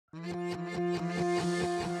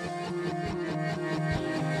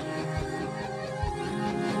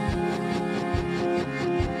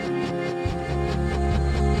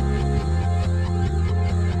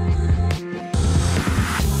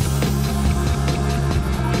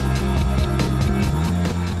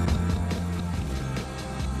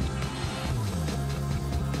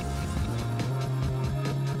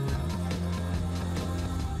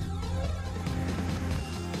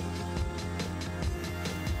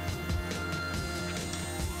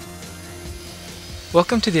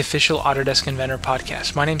Welcome to the official Autodesk Inventor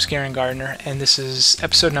podcast. My name's Garen Gardner, and this is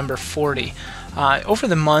episode number 40. Over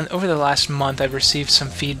the last month, I've received some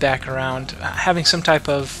feedback around having some type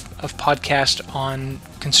of podcast on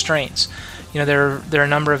constraints. You know, there are a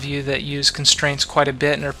number of you that use constraints quite a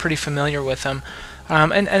bit and are pretty familiar with them.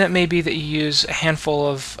 And it may be that you use a handful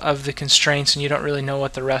of the constraints and you don't really know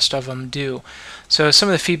what the rest of them do. So some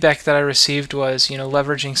of the feedback that I received was,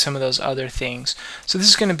 leveraging some of those other things. So this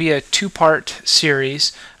is going to be a two-part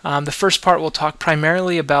series. The first part will talk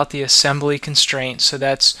primarily about the assembly constraints. So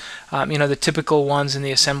that's, the typical ones in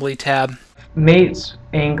the assembly tab. Mates,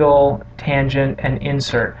 angle, tangent, and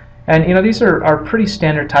insert. And, these are pretty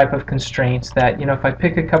standard type of constraints that, if I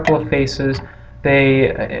pick a couple of faces,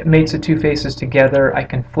 it mates the two faces together. I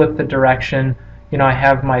can flip the direction. I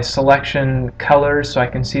have my selection colors so I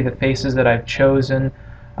can see the faces that I've chosen.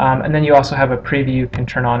 And then you also have a preview you can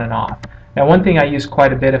turn on and off. Now, one thing I use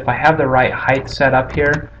quite a bit, if I have the right height set up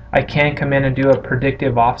here, I can come in and do a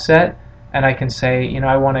predictive offset, and I can say,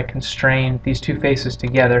 I want to constrain these two faces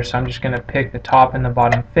together, so I'm just going to pick the top and the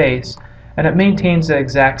bottom face, and it maintains the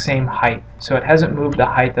exact same height. So it hasn't moved the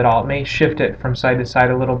height at all. It may shift it from side to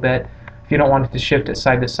side a little bit. If you don't want it to shift it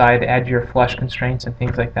side to side, add your flush constraints and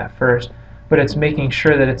things like that first. But it's making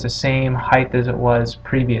sure that it's the same height as it was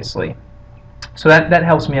previously. So that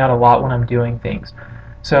helps me out a lot when I'm doing things.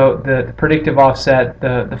 So the predictive offset,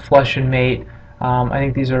 the flush and mate, I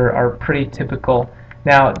think these are pretty typical.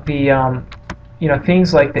 Now the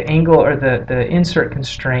things like the angle or the insert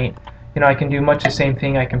constraint, I can do much the same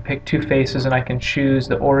thing. I can pick two faces and I can choose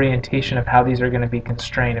the orientation of how these are going to be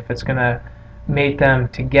constrained. If it's going to mate them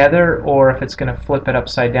together or if it's going to flip it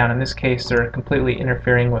upside down. In this case, they're completely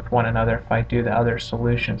interfering with one another if I do the other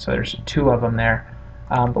solution. So there's two of them there.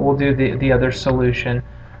 But we'll do the other solution.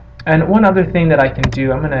 And one other thing that I can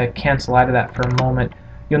do, I'm going to cancel out of that for a moment.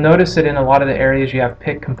 You'll notice that in a lot of the areas you have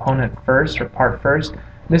pick component first or part first.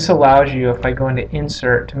 This allows you, if I go into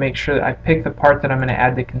insert, to make sure that I pick the part that I'm going to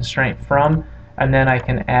add the constraint from, and then I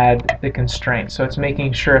can add the constraint. So it's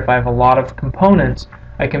making sure if I have a lot of components,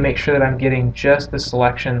 I can make sure that I'm getting just the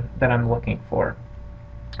selection that I'm looking for.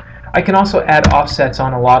 I can also add offsets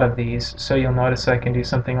on a lot of these, so you'll notice I can do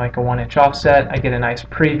something like a 1-inch offset. I get a nice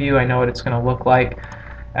preview, I know what it's going to look like.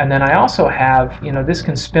 And then I also have, this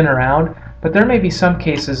can spin around, but there may be some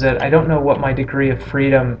cases that I don't know what my degree of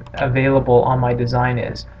freedom available on my design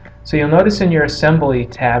is. So you'll notice in your assembly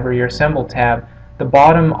tab or your assemble tab, the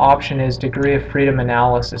bottom option is degree of freedom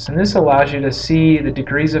analysis, and this allows you to see the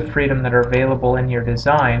degrees of freedom that are available in your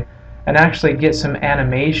design and actually get some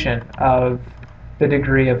animation of the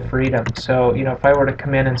degree of freedom. So if I were to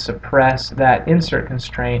come in and suppress that insert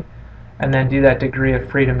constraint and then do that degree of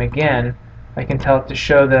freedom again, I can tell it to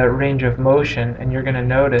show the range of motion, and you're going to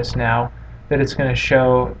notice now that it's going to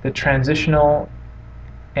show the transitional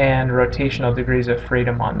and rotational degrees of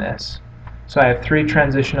freedom on this. So I have 3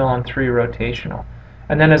 transitional and 3 rotational.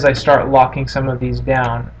 And then as I start locking some of these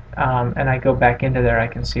down and I go back into there, I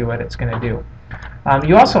can see what it's going to do.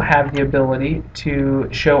 You also have the ability to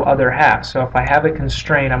show other halves. So if I have a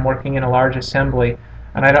constraint, I'm working in a large assembly,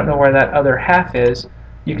 and I don't know where that other half is,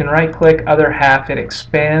 you can right click other half, it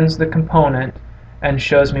expands the component and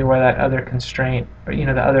shows me where that other constraint, or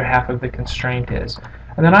the other half of the constraint is.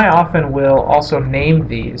 And then I often will also name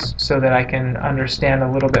these so that I can understand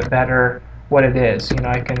a little bit better what it is.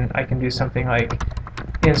 I can do something like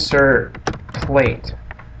insert plate,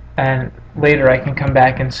 and later I can come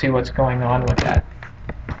back and see what's going on with that.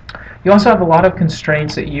 You also have a lot of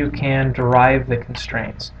constraints that you can derive the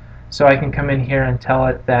constraints. So I can come in here and tell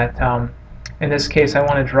it that in this case I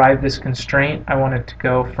want to drive this constraint. I want it to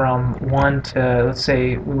go from 1 to, let's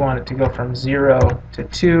say we want it to go from 0 to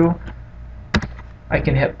 2. I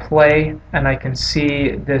can hit play and I can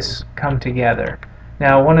see this come together.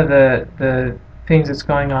 Now one of the things that's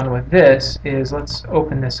going on with this is, let's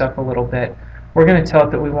open this up a little bit. We're going to tell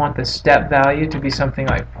it that we want the step value to be something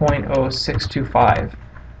like 0.0625,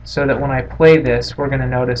 so that when I play this, we're going to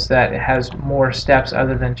notice that it has more steps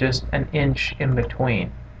other than just an inch in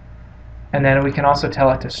between. And then we can also tell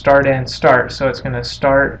it to start and start, so it's going to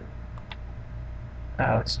start,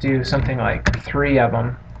 let's do something like 3 of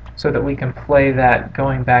them, so that we can play that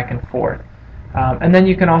going back and forth. And then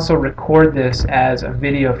you can also record this as a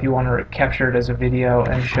video if you want to capture it as a video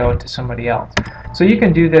and show it to somebody else. So you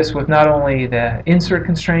can do this with not only the insert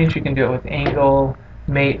constraints, you can do it with angle,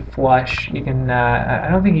 mate, flush. You can. I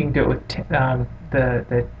don't think you can do it with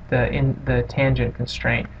the tangent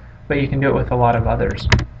constraint, but you can do it with a lot of others.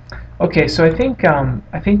 Okay, so I think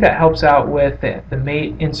that helps out with the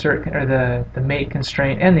mate insert or the mate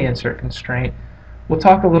constraint and the insert constraint. We'll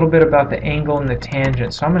talk a little bit about the angle and the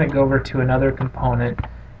tangent. So I'm going to go over to another component,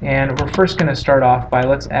 and we're first going to start off by,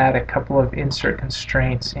 let's add a couple of insert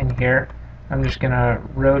constraints in here. I'm just going to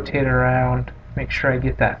rotate around, make sure I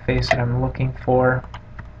get that face that I'm looking for.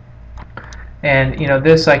 And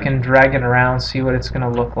this I can drag it around, see what it's going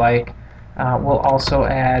to look like. We'll also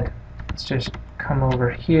add, let's just come over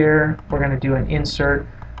here. We're going to do an insert.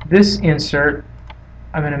 This insert,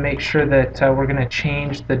 I'm going to make sure that we're going to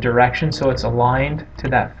change the direction so it's aligned to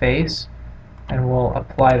that face, and we'll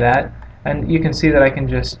apply that. And you can see that I can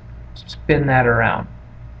just spin that around.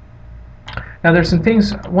 Now there's some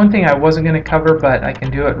things, one thing I wasn't going to cover, but I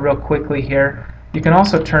can do it real quickly here. You can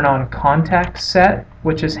also turn on contact set,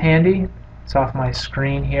 which is handy. It's off my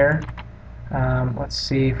screen here. Let's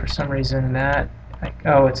see, for some reason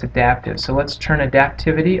oh, it's adaptive. So let's turn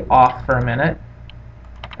adaptivity off for a minute.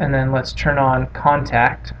 And then let's turn on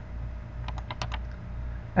contact.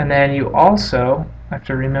 And then you also have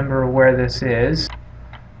to remember where this is.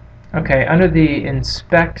 Okay, under the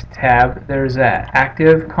Inspect tab, there's a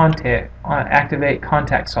Activate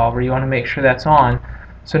Contact Solver. You want to make sure that's on.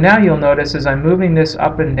 So now you'll notice as I'm moving this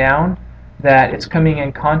up and down that it's coming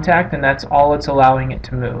in contact, and that's all it's allowing it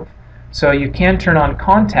to move. So you can turn on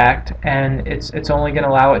contact, and it's only going to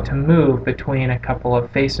allow it to move between a couple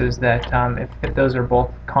of faces that if those are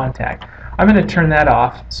both contact. I'm going to turn that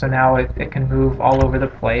off, so now it can move all over the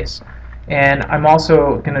place. And I'm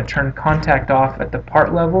also going to turn contact off at the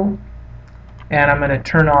part level, and I'm going to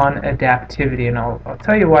turn on adaptivity. And I'll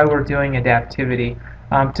tell you why we're doing adaptivity.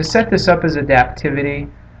 To set this up as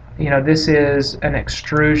adaptivity, this is an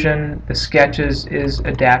extrusion. The sketches is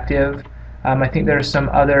adaptive. I think there are some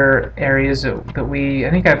other areas that I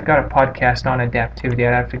think I've got a podcast on adaptivity.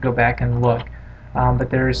 I'd have to go back and look. But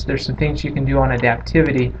there's some things you can do on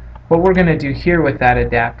adaptivity. What we're going to do here with that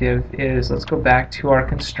adaptive is, let's go back to our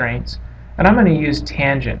constraints, and I'm going to use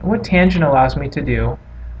tangent. What tangent allows me to do,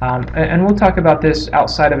 and we'll talk about this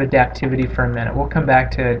outside of adaptivity for a minute. We'll come back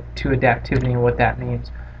to adaptivity and what that means.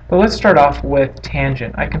 But let's start off with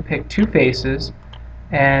tangent. I can pick two faces,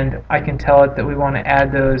 and I can tell it that we want to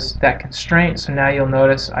add that constraint. So now you'll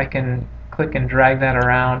notice I can click and drag that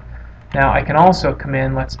around. Now I can also come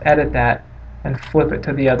in, let's edit that, and flip it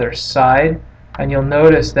to the other side, and you'll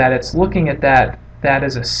notice that it's looking at that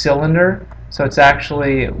as a cylinder, so it's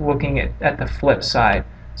actually looking at the flip side.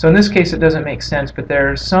 So in this case it doesn't make sense, but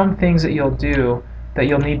there are some things that you'll do that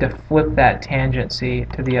you'll need to flip that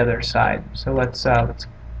tangency to the other side. So let's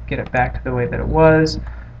get it back to the way that it was.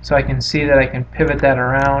 So I can see that I can pivot that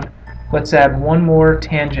around. Let's add one more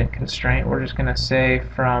tangent constraint. We're just going to say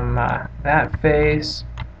from that face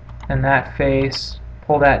and that face,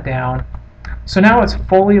 pull that down. So now it's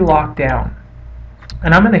fully locked down.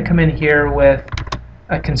 And I'm going to come in here with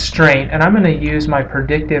a constraint, and I'm going to use my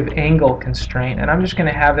predictive angle constraint, and I'm just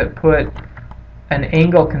going to have it put an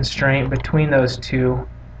angle constraint between those two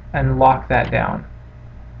and lock that down.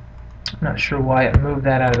 I'm not sure why it moved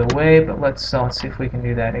that out of the way, but let's see if we can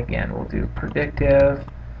do that again. We'll do predictive.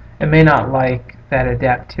 It may not like that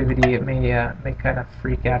adaptivity. It may kind of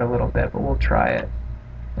freak out a little bit, but we'll try it.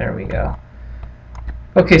 There we go.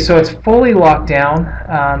 Okay, so it's fully locked down.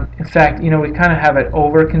 In fact, we kind of have it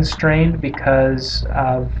over-constrained because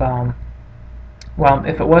of, well,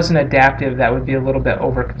 if it wasn't adaptive, that would be a little bit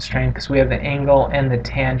over-constrained because we have the angle and the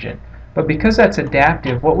tangent. But because that's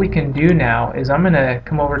adaptive, what we can do now is I'm going to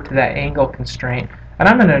come over to that angle constraint, and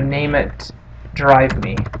I'm going to name it Drive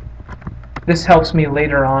Me. This helps me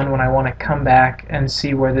later on when I want to come back and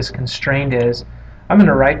see where this constraint is. I'm going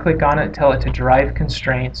to right-click on it, tell it to Drive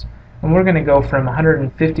Constraints, and we're going to go from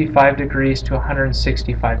 155 degrees to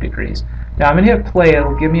 165 degrees. Now I'm going to hit play.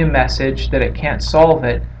 It'll give me a message that it can't solve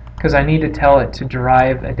it because I need to tell it to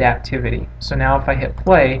drive adaptivity. So now if I hit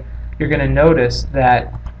play, you're going to notice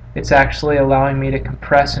that it's actually allowing me to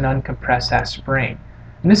compress and uncompress that spring.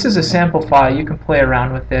 And this is a sample file. You can play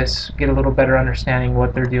around with this, get a little better understanding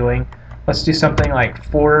what they're doing. Let's do something like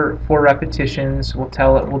four repetitions. We'll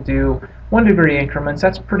tell it we'll do 1 degree increments.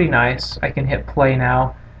 That's pretty nice. I can hit play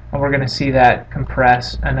now, and we're going to see that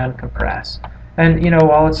compress and uncompress. And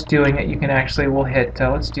while it's doing it, you can actually, we'll hit,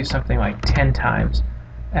 let's do something like 10 times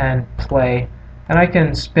and play. and I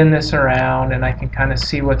can spin this around and I can kind of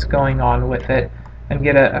see what's going on with it and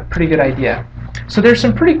get a pretty good idea. So there's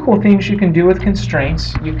some pretty cool things you can do with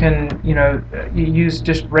constraints. You can, you use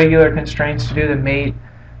just regular constraints to do the mate,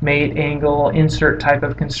 angle, insert type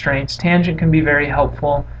of constraints. Tangent can be very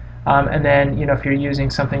helpful. And then, if you're using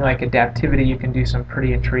something like adaptivity, you can do some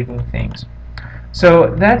pretty intriguing things.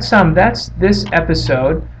 So that's this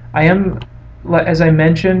episode. As I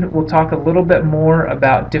mentioned, we'll talk a little bit more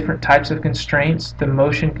about different types of constraints, the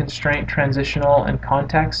motion constraint, transitional, and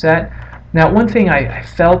contact set. Now, one thing I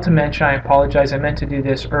failed to mention, I apologize, I meant to do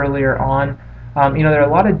this earlier on. There are a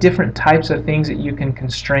lot of different types of things that you can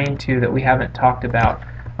constrain to that we haven't talked about.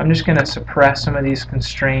 I'm just going to suppress some of these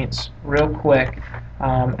constraints real quick,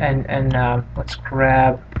 let's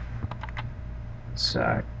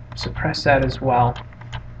suppress that as well.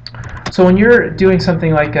 So when you're doing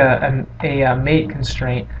something like a mate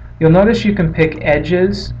constraint, you'll notice you can pick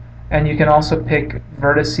edges, and you can also pick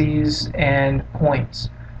vertices and points.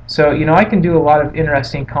 So I can do a lot of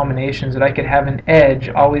interesting combinations. That I could have an edge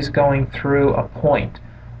always going through a point,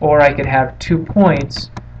 or I could have 2 points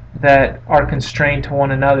that are constrained to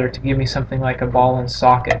one another to give me something like a ball and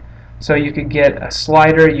socket. So you could get a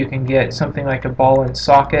slider, you can get something like a ball and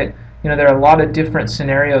socket. There are a lot of different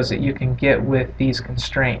scenarios that you can get with these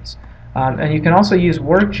constraints. And you can also use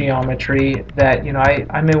work geometry that,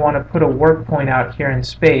 I may want to put a work point out here in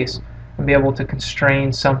space and be able to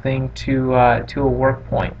constrain something to a work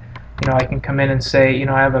point. I can come in and say,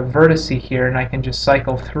 I have a vertex here, and I can just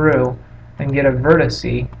cycle through and get a vertex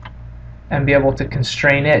and be able to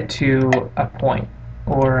constrain it to a point,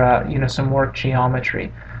 or some work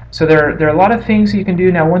geometry. So there are a lot of things you can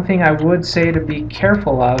do. Now, one thing I would say to be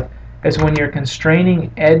careful of is when you're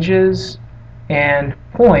constraining edges and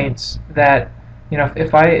points, that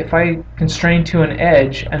if I constrain to an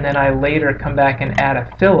edge and then I later come back and add a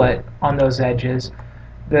fillet on those edges,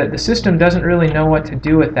 the system doesn't really know what to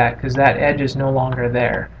do with that, because that edge is no longer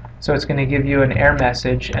there. So it's going to give you an error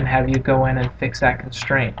message and have you go in and fix that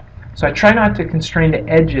constraint. So I try not to constrain to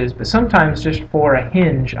edges, but sometimes just for a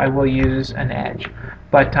hinge I will use an edge.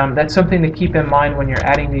 But that's something to keep in mind when you're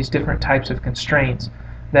adding these different types of constraints.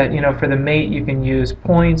 That for the mate you can use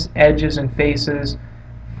points, edges, and faces.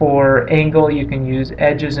 For angle you can use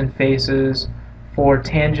edges and faces. For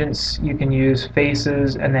tangents you can use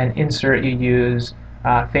faces, and then insert you use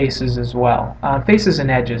faces as well. Faces and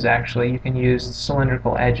edges, actually, you can use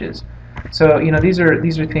cylindrical edges. So these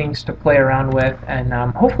are things to play around with, and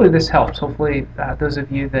hopefully this helps. Hopefully those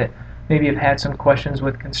of you that maybe have had some questions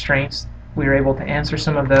with constraints, we were able to answer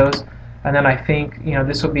some of those. And then I think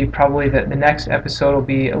this will be probably the next episode will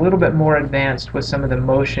be a little bit more advanced with some of the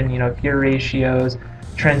motion, gear ratios,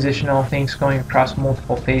 transitional things going across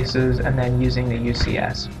multiple faces, and then using the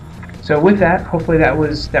UCS. So with that, hopefully that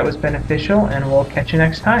was beneficial, and we'll catch you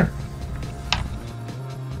next time.